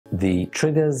The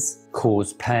triggers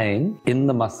cause pain in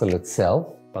the muscle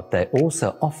itself, but they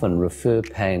also often refer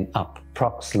pain up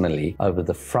proximally over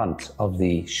the front of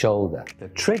the shoulder. The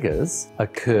triggers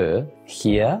occur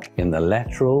here in the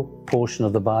lateral portion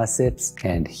of the biceps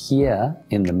and here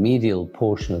in the medial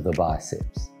portion of the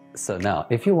biceps. So now,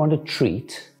 if you want to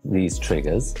treat these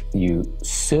triggers, you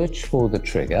search for the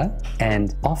trigger,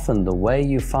 and often the way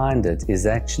you find it is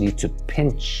actually to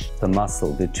pinch the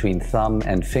muscle between thumb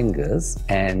and fingers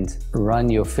and run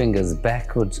your fingers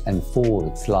backwards and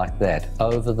forwards like that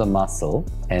over the muscle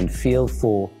and feel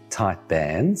for tight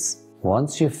bands.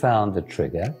 Once you've found the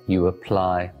trigger, you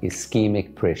apply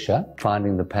ischemic pressure,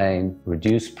 finding the pain,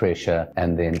 reduce pressure,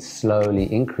 and then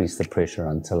slowly increase the pressure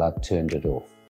until I've turned it off.